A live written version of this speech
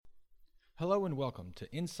Hello and welcome to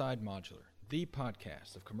Inside Modular, the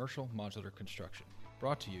podcast of commercial modular construction,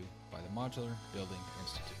 brought to you by the Modular Building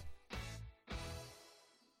Institute.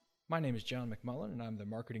 My name is John McMullen, and I'm the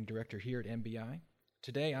Marketing Director here at MBI.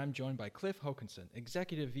 Today, I'm joined by Cliff Hokinson,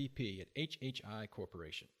 Executive VP at HHI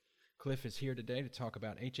Corporation. Cliff is here today to talk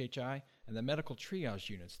about HHI and the medical triage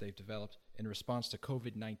units they've developed in response to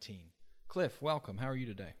COVID-19. Cliff, welcome. How are you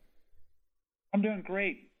today? I'm doing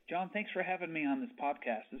great. John, thanks for having me on this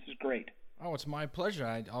podcast. This is great. Oh, it's my pleasure.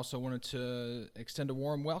 I also wanted to extend a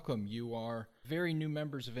warm welcome. You are very new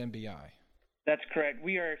members of MBI. That's correct.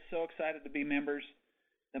 We are so excited to be members.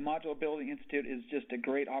 The Modular Building Institute is just a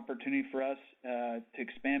great opportunity for us to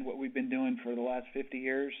expand what we've been doing for the last 50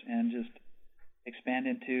 years and just expand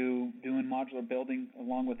into doing modular building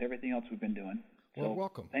along with everything else we've been doing. Well,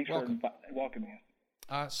 welcome. Thanks for welcoming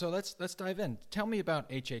us. So let's dive in. Tell me about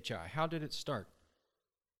HHI. How did it start?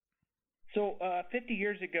 So 50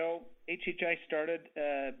 years ago, HHI started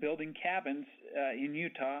building cabins in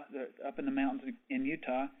Utah, up in the mountains in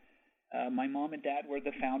Utah. My mom and dad were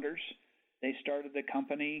the founders. They started the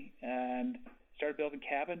company and started building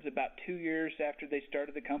cabins. About 2 years after they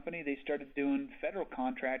started the company, they started doing federal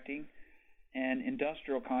contracting and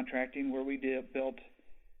industrial contracting, where we built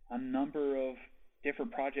a number of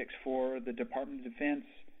different projects for the Department of Defense,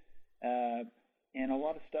 and a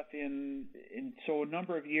lot of stuff so a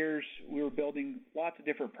number of years we were building lots of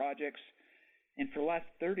different projects. And for the last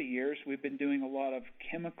 30 years, we've been doing a lot of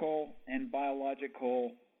chemical and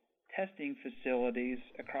biological testing facilities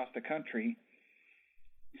across the country.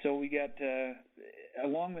 So we got,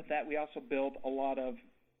 along with that, we also build a lot of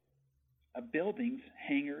buildings,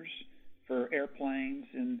 hangars for airplanes,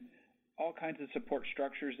 and all kinds of support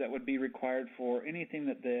structures that would be required for anything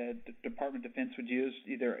that the Department of Defense would use,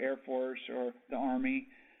 either Air Force or the Army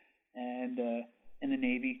and the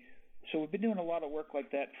Navy. So we've been doing a lot of work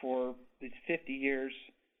like that for these 50 years.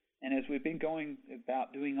 And as we've been going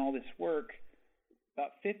about doing all this work,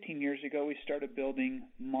 about 15 years ago, we started building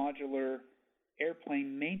modular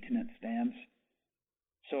airplane maintenance stands.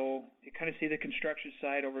 So you kind of see the construction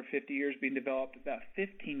side over 50 years being developed. About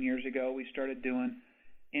 15 years ago, we started doing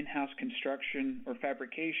in-house construction or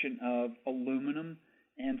fabrication of aluminum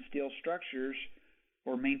and steel structures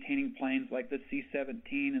for maintaining planes like the C-17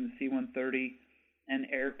 and the C-130 and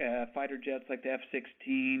fighter jets like the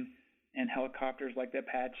F-16 and helicopters like the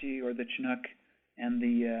Apache or the Chinook and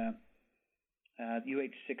the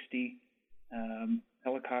UH-60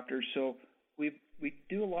 helicopters. So we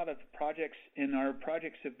do a lot of projects, and our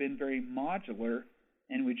projects have been very modular,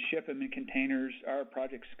 and we'd ship them in containers. Our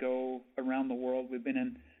projects go around the world. We've been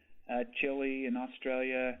in Chile and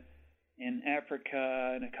Australia, in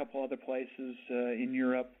Africa, and a couple other places in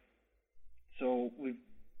Europe. So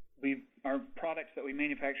our products that we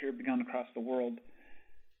manufacture have gone across the world.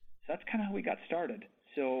 So that's kind of how we got started.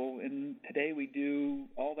 So today we do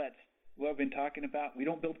all that what I've been talking about. We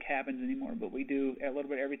don't build cabins anymore, but we do a little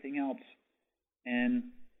bit of everything else and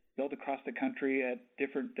build across the country at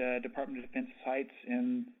different Department of Defense sites,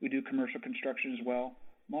 and we do commercial construction as well.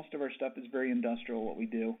 Most of our stuff is very industrial, what we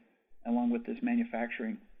do, along with this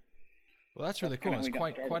manufacturing. Well, that's really cool. It's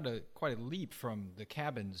quite a leap from the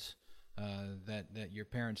cabins that your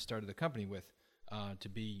parents started the company with to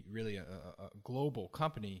be really a global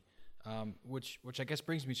company, which I guess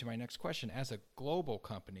brings me to my next question. As a global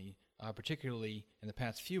company, particularly in the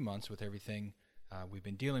past few months with everything we've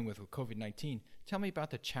been dealing with COVID-19, tell me about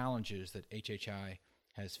the challenges that HHI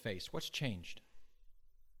has faced. What's changed?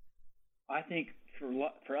 I think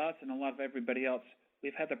for us and a lot of everybody else,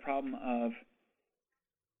 we've had the problem of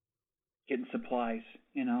getting supplies.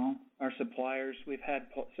 Our suppliers, we've had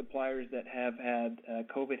suppliers that have had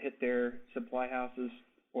COVID hit their supply houses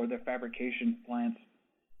or their fabrication plants,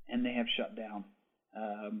 and they have shut down.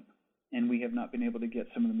 And we have not been able to get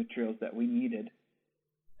some of the materials that we needed.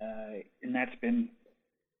 And that's been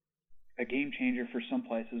a game changer for some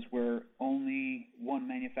places where only one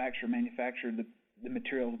manufacturer manufactured the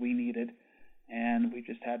materials we needed. And we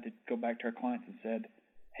just had to go back to our clients and said,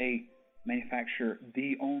 hey,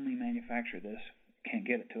 the only manufacturer this can't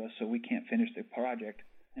get it to us, so we can't finish the project,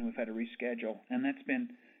 and we've had to reschedule. And that's been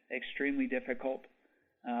extremely difficult,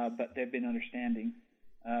 but they've been understanding.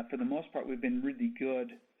 For the most part, we've been really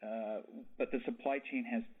good, but the supply chain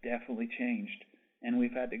has definitely changed, and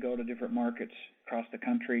we've had to go to different markets across the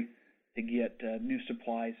country to get new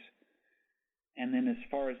supplies. And then as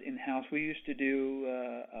far as in-house, we used to do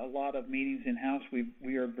a lot of meetings in-house.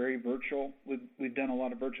 We are very virtual. We've done a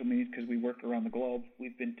lot of virtual meetings because we work around the globe.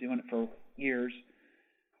 We've been doing it for years.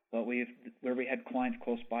 But where we had clients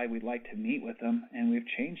close by, we'd like to meet with them, and we've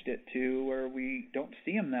changed it to where we don't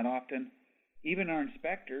see them that often. Even our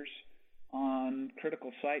inspectors on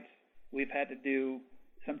critical sites, we've had to do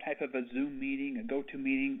some type of a Zoom meeting, a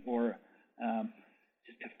GoToMeeting, or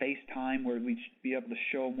just a FaceTime where we should be able to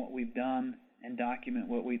show them what we've done and document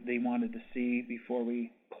what they wanted to see before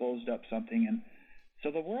we closed up something. And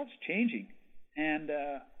so the world's changing, and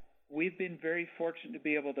we've been very fortunate to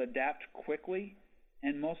be able to adapt quickly,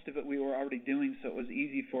 and most of it we were already doing, so it was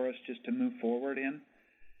easy for us just to move forward in.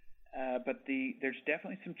 But there's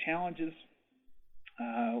definitely some challenges.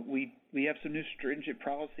 We have some new stringent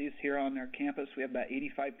policies here on our campus. We have about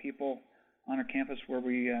 85 people on our campus where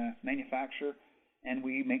we manufacture, and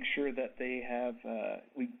we make sure that they have,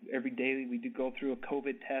 every day we do go through a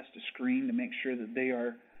COVID test, a screen to make sure that they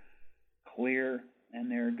are clear and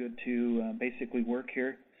they're good to basically work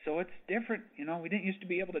here. So it's different. We didn't used to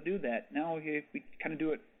be able to do that. Now we kind of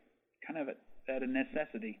do it kind of at a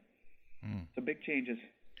necessity. So big changes.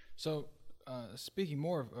 So speaking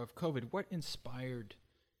more of COVID, what inspired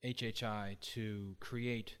HHI to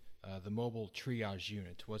create the mobile triage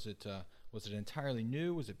unit? Was it entirely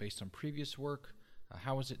new? Was it based on previous work?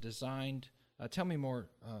 How was it designed? Tell me more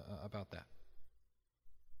about that.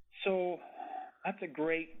 So that's a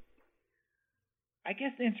great. I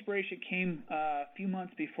guess the inspiration came a few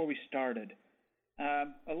months before we started.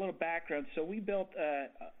 A little background. So we built a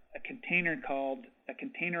container called a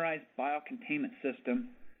containerized biocontainment system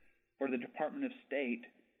for the Department of State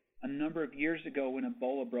a number of years ago when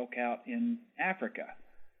Ebola broke out in Africa.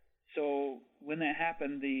 So when that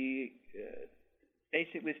happened,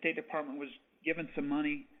 basically the State Department was given some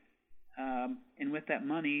money, and with that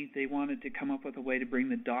money, they wanted to come up with a way to bring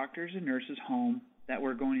the doctors and nurses home that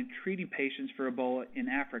were going and treating patients for Ebola in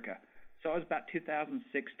Africa. So it was about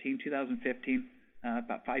 2016, 2015,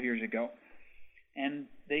 about 5 years ago. And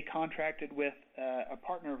they contracted with a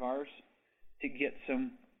partner of ours to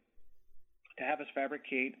have us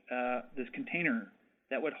fabricate this container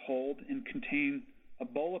that would hold and contain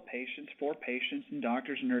Ebola patients, for patients and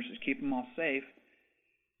doctors and nurses, keep them all safe,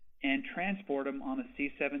 and transport them on a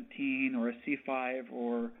C-17 or a C-5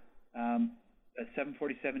 or a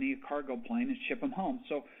 747E cargo plane and ship them home.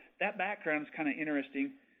 So that background is kind of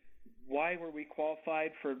interesting. Why were we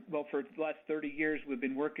qualified for? Well, for the last 30 years, we've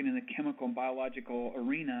been working in the chemical and biological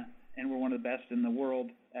arena, and we're one of the best in the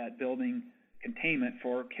world at building containment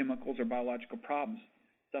for chemicals or biological problems,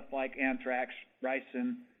 stuff like anthrax,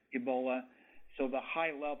 ricin, Ebola, so the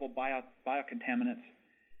high-level biocontaminants.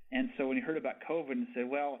 And so when you heard about COVID and said,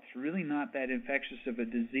 well, it's really not that infectious of a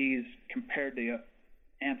disease compared to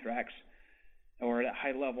anthrax or at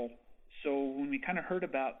high level. So when we kind of heard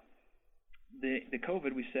about the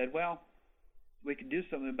COVID, we said, well, we could do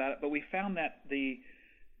something about it. But we found that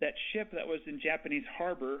that ship that was in Japanese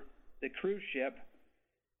harbor, the cruise ship,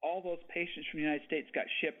 all those patients from the United States got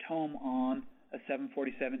shipped home on a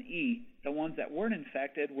 747E. The ones that weren't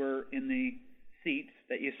infected were in the seats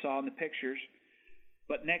that you saw in the pictures.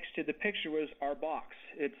 But next to the picture was our box.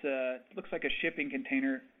 It looks like a shipping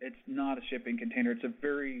container. It's not a shipping container. It's a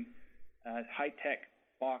very high-tech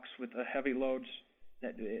box with heavy loads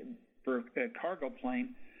for a cargo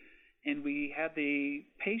plane. And we had the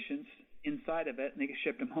patients inside of it, and they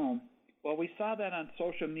shipped them home. Well, we saw that on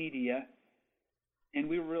social media, and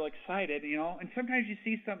we were real excited, And sometimes you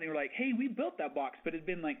see something, we're like, hey, we built that box, but it's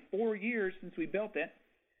been like 4 years since we built it.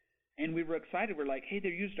 And we were excited. We're like, hey, they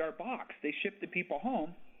used our box. They shipped the people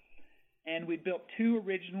home. And we built two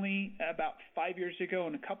originally about 5 years ago,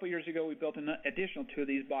 and a couple years ago we built an additional two of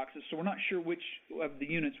these boxes. So we're not sure which of the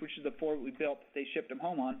units, which of the four we built, they shipped them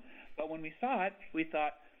home on. But when we saw it, we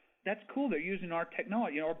thought, that's cool. They're using our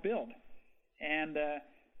technology, our build. And it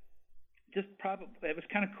was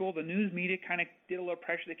kind of cool. The news media kind of did a little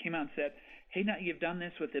pressure. They came out and said, hey, now you've done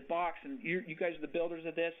this with the box, and you guys are the builders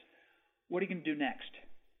of this. What are you going to do next?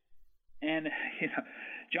 And,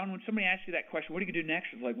 John, when somebody asks you that question, what are you going to do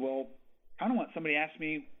next? It's like, well, I don't want somebody to ask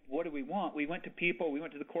me, what do we want? We went to people. We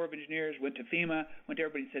went to the Corps of Engineers, went to FEMA, went to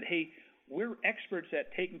everybody and said, hey, we're experts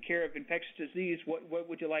at taking care of infectious disease. What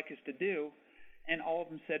would you like us to do? And all of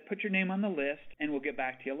them said, put your name on the list, and we'll get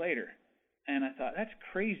back to you later. And I thought, that's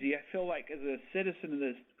crazy. I feel like as a citizen of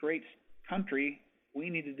this great country,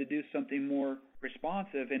 we needed to do something more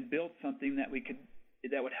responsive and build something that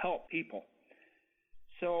would help people.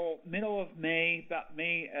 So middle of March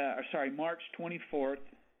 24th,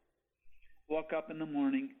 woke up in the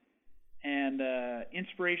morning, and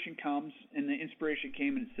inspiration comes, and the inspiration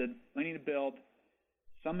came and it said, we need to build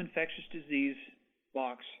some infectious disease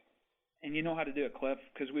box. And you know how to do it, Cliff,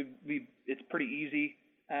 because it's pretty easy.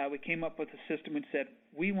 We came up with a system and said,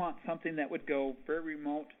 we want something that would go very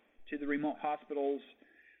remote to the remote hospitals,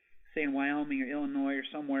 say in Wyoming or Illinois or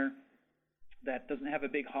somewhere that doesn't have a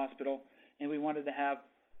big hospital. And we wanted to have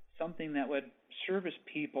something that would service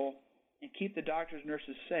people and keep the doctors and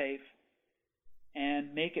nurses safe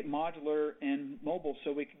and make it modular and mobile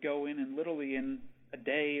so we could go in and literally in a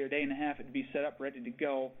day or day and a half it'd be set up ready to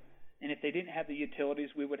go. And if they didn't have the utilities,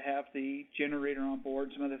 we would have the generator on board,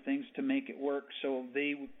 some other things to make it work so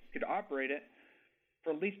they could operate it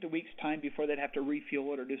for at least a week's time before they'd have to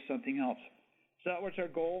refuel it or do something else. So that was our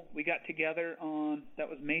goal. We got together on, that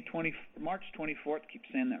was March 24th, keep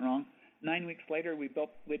saying that wrong. 9 weeks later, we'd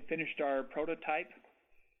finished our prototype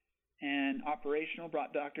and operational,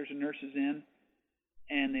 brought doctors and nurses in,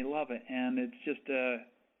 and they love it. And it's just,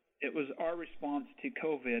 it was our response to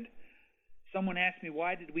COVID. Someone asked me,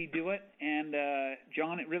 why did we do it? And,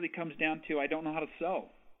 John, it really comes down to I don't know how to sew.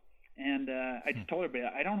 And I just told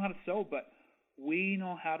everybody, I don't know how to sew, but we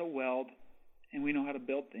know how to weld and we know how to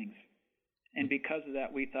build things. And because of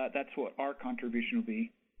that, we thought that's what our contribution will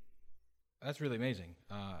be. That's really amazing.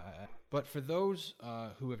 But for those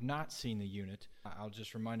who have not seen the unit, I'll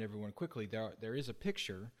just remind everyone quickly, there is a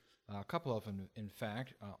picture, a couple of them, in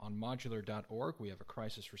fact, on modular.org. We have a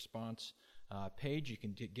crisis response page. You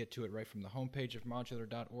can get to it right from the homepage of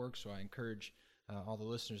modular.org, so I encourage all the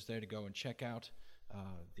listeners there to go and check out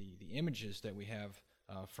the images that we have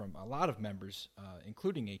from a lot of members,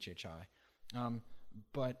 including HHI.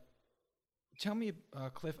 But tell me,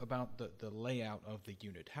 Cliff, about the layout of the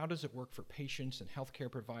unit. How does it work for patients and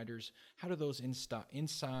healthcare providers? How do those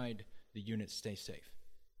inside the unit stay safe?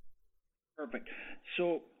 Perfect.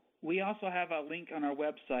 So we also have a link on our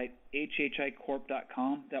website,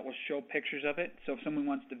 hhicorp.com, that will show pictures of it. So if someone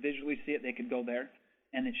wants to visually see it, they could go there,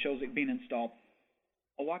 and it shows it being installed.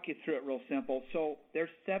 I'll walk you through it real simple. So there's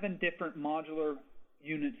 7 different modular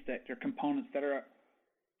units that are components that are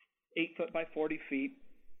 8 foot by 40 feet.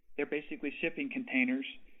 They're basically shipping containers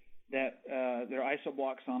that there are iso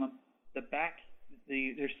blocks on them.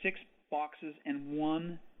 There's 6 boxes and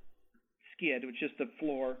 1 skid, which is the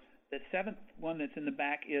floor. The 7th one that's in the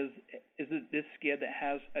back is this skid that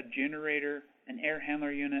has a generator, an air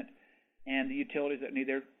handler unit, and the utilities that need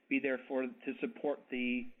to be there to support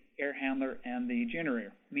the air handler and the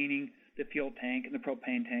generator, meaning the fuel tank and the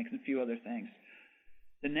propane tanks and a few other things.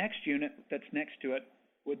 The next unit that's next to it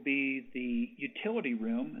would be the utility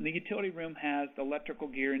room, and the utility room has the electrical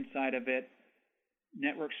gear inside of it,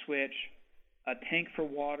 network switch, a tank for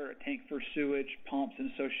water, a tank for sewage, pumps,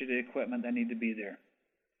 and associated equipment that need to be there.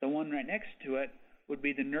 The one right next to it would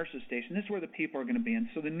be the nurses station. This is where the people are going to be in.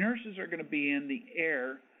 So the nurses are going to be in the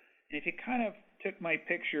air, and if you kind of took my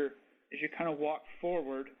picture, as you kind of walk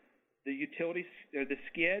forward, the utilities, or the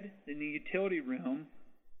skid, then the utility room,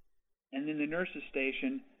 and then the nurses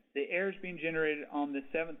station. The air is being generated on the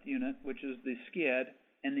 7th unit, which is the skid,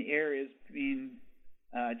 and the air is being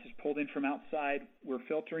just pulled in from outside. We're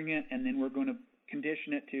filtering it, and then we're going to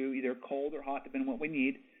condition it to either cold or hot, depending on what we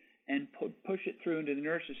need, and push it through into the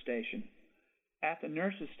nurses station. At the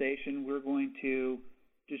nurses station, we're going to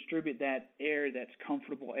distribute that air, that's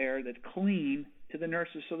comfortable air, that's clean, to the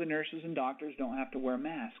nurses so the nurses and doctors don't have to wear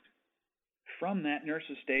masks. From that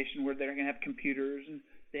nurses station, where they're going to have computers, and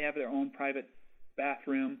they have their own private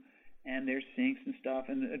bathroom, and there's sinks and stuff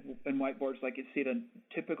and whiteboards like you see at a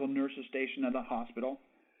typical nurses station at a hospital.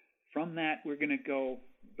 From that, we're going to go,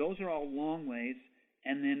 those are all long ways,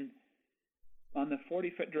 and then on the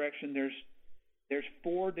 40-foot direction, there's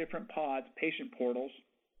 4 different pods, patient portals,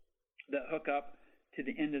 that hook up to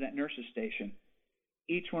the end of that nurses station.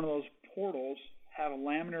 Each one of those portals have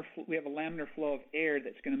we have a laminar flow of air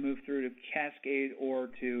that's going to move through to cascade or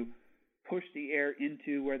to push the air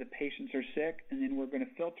into where the patients are sick, and then we're going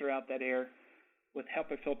to filter out that air with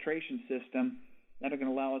HEPA filtration system that are going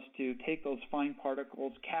to allow us to take those fine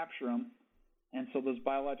particles, capture them, and so those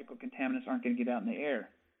biological contaminants aren't going to get out in the air.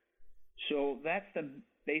 So that's the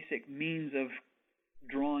basic means of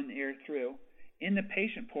drawing the air through. In the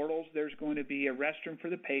patient portals, there's going to be a restroom for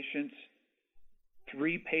the patients,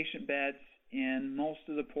 3 patient beds in most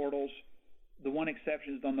of the portals. The one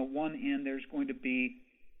exception is on the one end, there's going to be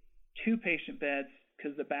 2 patient beds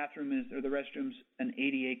because the restroom's an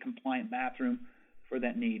ADA compliant bathroom for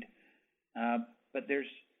that need.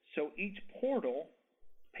 So each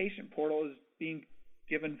patient portal is being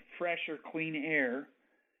given fresh or clean air,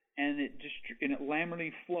 and it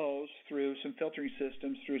laminarly flows through some filtering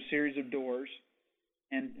systems through a series of doors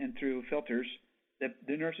and through filters.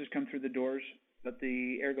 The nurses come through the doors, but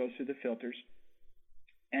the air goes through the filters.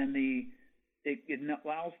 And it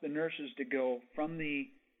allows the nurses to go from the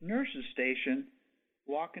nurses station,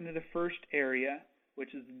 walk into the first area,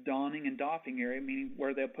 which is the donning and doffing area, meaning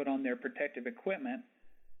where they'll put on their protective equipment.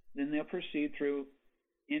 Then they'll proceed through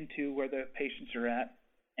into where the patients are at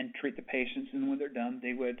and treat the patients. And when they're done,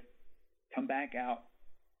 they would come back out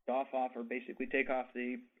doff off or basically take off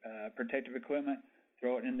the protective equipment,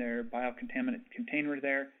 throw it in their biocontaminant container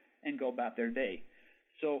there, and go about their day.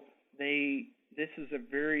 So this is a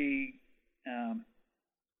very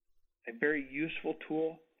useful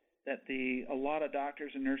tool that a lot of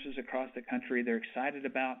doctors and nurses across the country, they're excited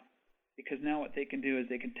about, because now what they can do is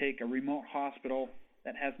they can take a remote hospital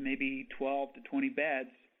that has maybe 12 to 20 beds,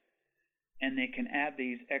 and they can add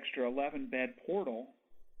these extra 11-bed portal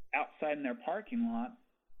outside in their parking lot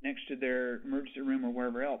next to their emergency room or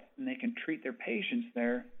wherever else, and they can treat their patients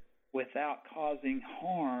there without causing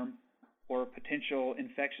harm or potential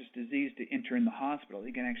infectious disease to enter in the hospital.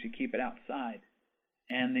 They can actually keep it outside,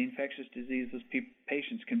 and the infectious disease, those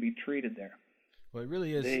patients can be treated there. Well, it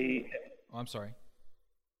really is. I'm sorry.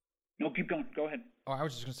 No, keep going. Go ahead. Oh, I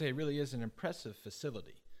was just going to say, it really is an impressive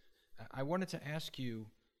facility. I wanted to ask you,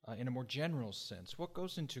 in a more general sense, what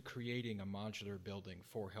goes into creating a modular building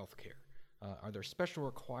for healthcare? Are there special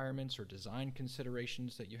requirements or design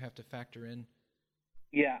considerations that you have to factor in?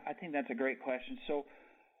 Yeah, I think that's a great question. So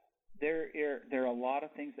there are a lot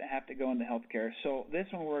of things that have to go into healthcare. So this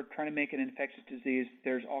one, we're trying to make an infectious disease.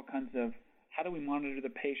 There's all kinds of, how do we monitor the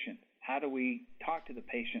patient? How do we talk to the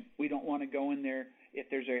patient? We don't want to go in there if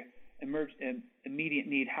there's an immediate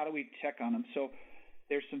need. How do we check on them? So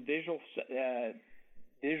there's some visual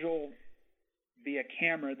via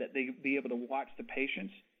camera that they be able to watch the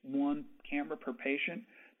patients, one camera per patient.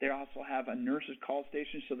 They also have a nurse's call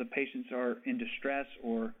station, so the patients are in distress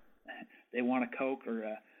or they want a Coke or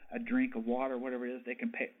a drink of water, whatever it is, they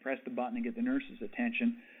can press the button and get the nurse's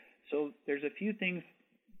attention. So there's a few things.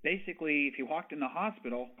 Basically, if you walked in the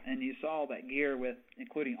hospital and you saw all that gear with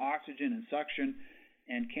including oxygen and suction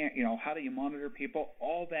and how do you monitor people,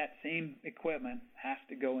 all that same equipment has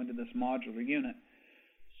to go into this modular unit.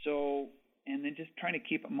 So, and then just trying to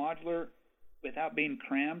keep it modular without being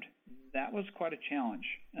crammed, that was quite a challenge.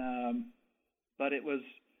 But it was,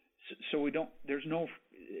 so we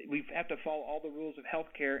have to follow all the rules of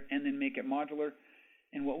healthcare and then make it modular.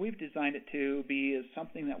 And what we've designed it to be is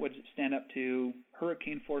something that would stand up to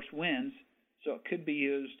hurricane force winds. So it could be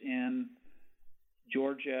used in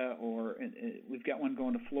Georgia, or we've got one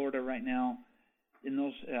going to Florida right now. In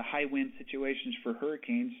those high wind situations for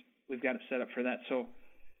hurricanes, we've got it set up for that. So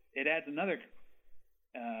it adds another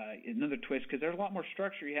twist, because there's a lot more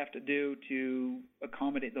structure you have to do to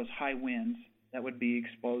accommodate those high winds that would be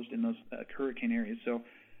exposed in those hurricane areas. So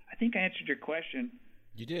I think I answered your question.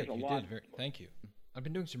 You did. Thank you. I've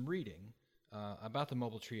been doing some reading about the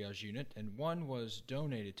mobile triage unit, and one was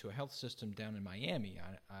donated to a health system down in Miami.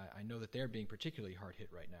 I know that they're being particularly hard hit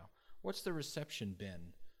right now. What's the reception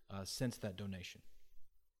been since that donation?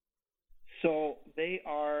 So they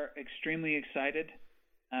are extremely excited.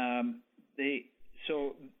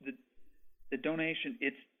 The donation,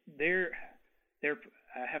 they're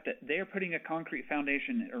putting a concrete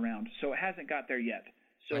foundation around, so it hasn't got there yet.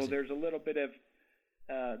 So there's a little bit of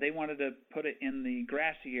they wanted to put it in the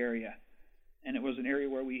grassy area, and it was an area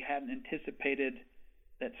where we hadn't anticipated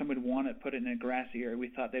that somebody would want to put it in a grassy area. We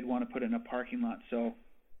thought they'd want to put it in a parking lot. So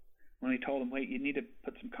when we told them, wait, you need to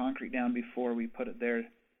put some concrete down before we put it there,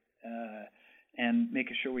 and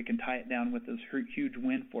making sure we can tie it down with those huge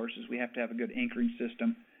wind forces, we have to have a good anchoring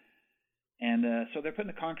system. And so they're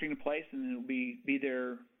putting the concrete in place, and it'll be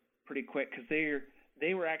there pretty quick, because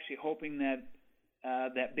they were actually hoping that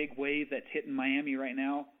that big wave that's hitting Miami right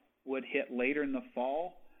now would hit later in the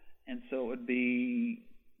fall, and so it would be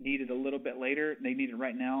needed a little bit later. They need it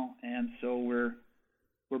right now, and so we're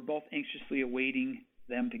both anxiously awaiting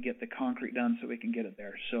them to get the concrete done so we can get it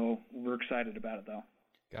there. So we're excited about it, though.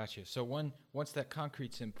 Gotcha. So once that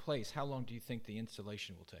concrete's in place, how long do you think the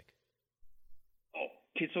installation will take? Oh,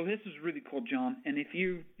 okay. So this is really cool, John. And if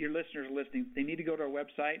your listeners are listening, they need to go to our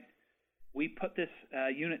website. We put this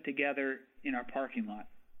unit together in our parking lot,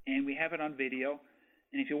 and we have it on video.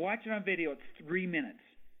 And if you watch it on video, it's 3 minutes,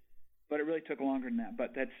 but it really took longer than that.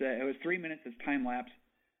 But it was 3 minutes. It's time lapse.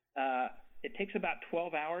 It takes about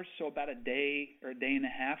 12 hours, so about a day or a day and a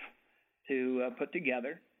half to put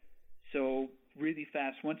together. So really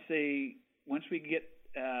fast. Once we get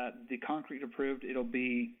the concrete approved, it'll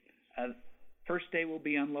be first day we'll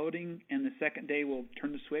be unloading, and the second day we'll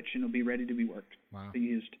turn the switch and it'll be ready to be worked, be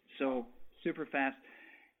used. So super fast.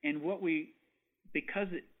 And what we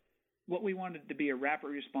wanted to be a rapid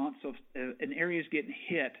response. So if an area is getting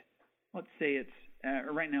hit, let's say it's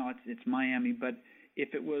right now it's Miami, but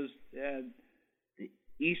if it was the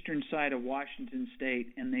eastern side of Washington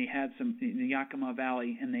State, and they had some in the Yakima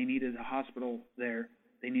Valley, and they needed a hospital there,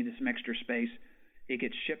 they needed some extra space, it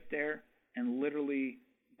gets shipped there, and literally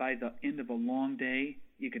by the end of a long day,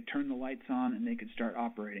 you could turn the lights on and they could start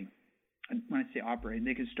operating. when I say operating,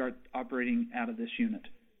 they can start operating out of this unit.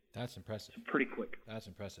 That's impressive. So pretty quick. That's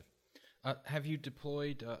impressive. Have you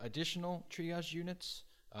deployed additional triage units?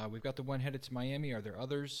 We've got the one headed to Miami. Are there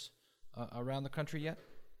others around the country yet?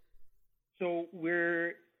 So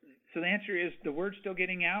the answer is the word's still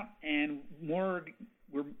getting out, and more.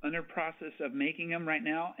 We're under process of making them right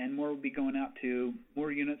now, and more will be going out to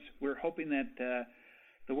more units. We're hoping that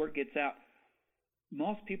the word gets out.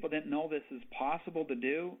 Most people didn't know this is possible to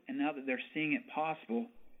do, and now that they're seeing it possible,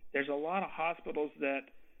 there's a lot of hospitals that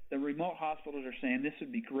the remote hospitals are saying this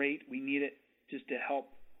would be great. We need it just to help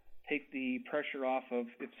take the pressure off of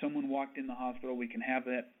if someone walked in the hospital, we can have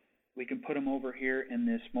that. We can put them over here in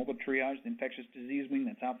this mobile triage, the infectious disease wing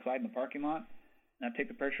that's outside in the parking lot, and take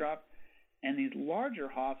the pressure off. And these larger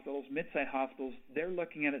hospitals, mid-sized hospitals, they're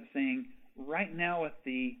looking at it saying, right now with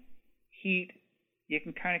the heat, you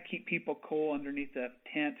can kind of keep people cool underneath a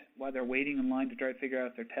tent while they're waiting in line to try to figure out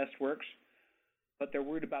if their test works. But they're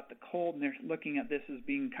worried about the cold, and they're looking at this as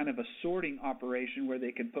being kind of a sorting operation where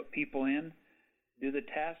they can put people in, do the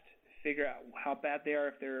test, figure out how bad they are,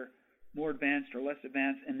 if they're more advanced or less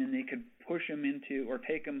advanced, and then they could push them into or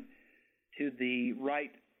take them to the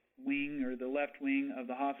right wing or the left wing of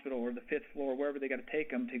the hospital or the fifth floor, wherever they got to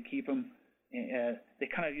take them to keep them. They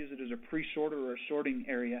kind of use it as a pre-sorter or a sorting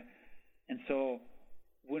area. And so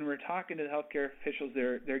when we're talking to the healthcare officials,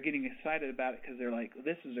 they're getting excited about it because they're like,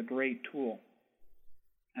 this is a great tool.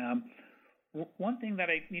 One thing that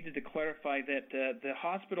I needed to clarify that the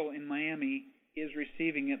hospital in Miami is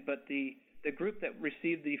receiving it, but the group that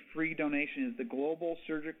received the free donation is the Global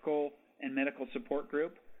Surgical and Medical Support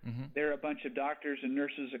Group. Mm-hmm. There are a bunch of doctors and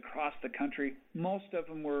nurses across the country. Most of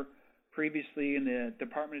them were previously in the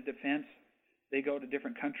Department of Defense. They go to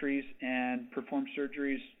different countries and perform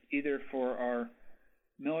surgeries either for our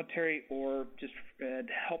military or just to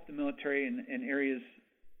help the military in areas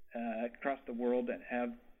across the world that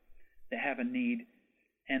have a need.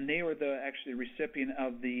 And they were the actually recipient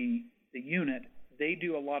of the unit. They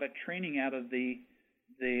do a lot of training out of the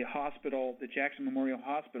hospital, the Jackson Memorial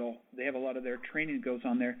Hospital. They have a lot of their training that goes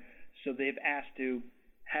on there, so they've asked to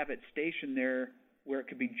have it stationed there where it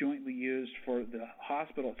could be jointly used for the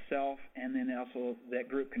hospital itself, and then also that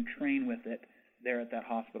group can train with it there at that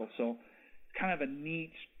hospital. So it's kind of a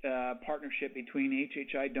neat partnership between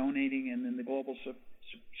HHI donating and then the Global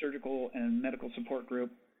Surgical and Medical Support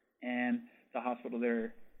Group and the hospital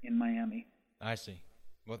there in Miami. I see.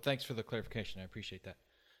 Well, thanks for the clarification. I appreciate that.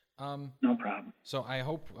 No problem. So I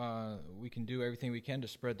hope we can do everything we can to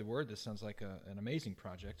spread the word. This sounds like an amazing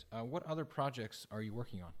project. What other projects are you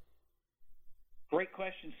working on? Great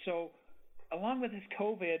question. So along with this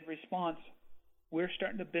COVID response, we're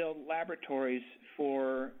starting to build laboratories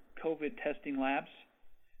for COVID testing labs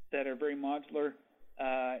that are very modular.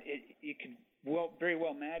 You could very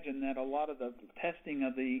well imagine that a lot of the testing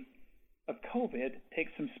of COVID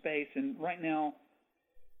takes some space, and right now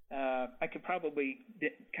I could probably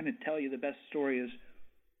kind of tell you the best story is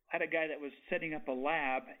I had a guy that was setting up a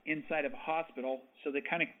lab inside of a hospital, so they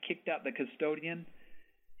kind of kicked out the custodian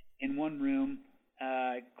in one room,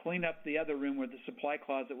 cleaned up the other room where the supply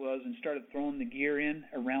closet was, and started throwing the gear in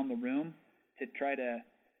around the room to try to,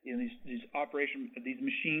 these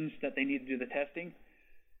machines that they need to do the testing.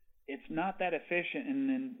 It's not that efficient, and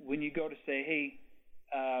then when you go to say, hey,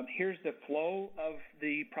 here's the flow of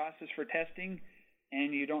the process for testing,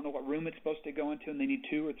 and you don't know what room it's supposed to go into, and they need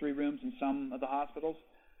 2 or 3 rooms in some of the hospitals.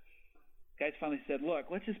 Guys finally said, look,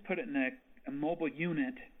 let's just put it in a mobile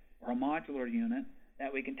unit or a modular unit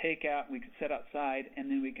that we can take out, we can set outside, and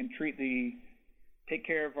then we can take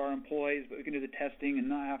care of our employees, but we can do the testing and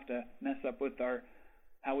not have to mess up with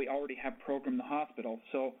how we already have programmed the hospital.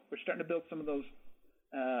 So we're starting to build some of those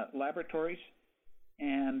laboratories,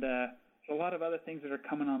 and a lot of other things that are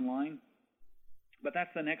coming online. But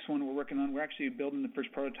that's the next one we're working on. We're actually building the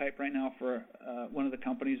first prototype right now for one of the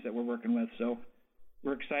companies that we're working with. So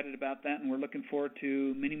we're excited about that, and we're looking forward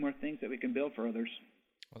to many more things that we can build for others.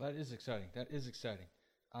 Well, that is exciting.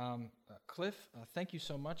 Cliff, thank you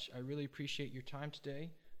so much. I really appreciate your time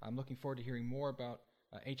today. I'm looking forward to hearing more about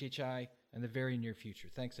HHI in the very near future.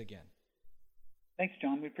 Thanks again. Thanks,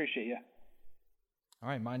 John. We appreciate you. All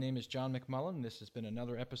right, my name is John McMullen. This has been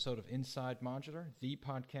another episode of Inside Modular, the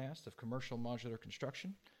podcast of commercial modular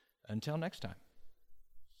construction. Until next time.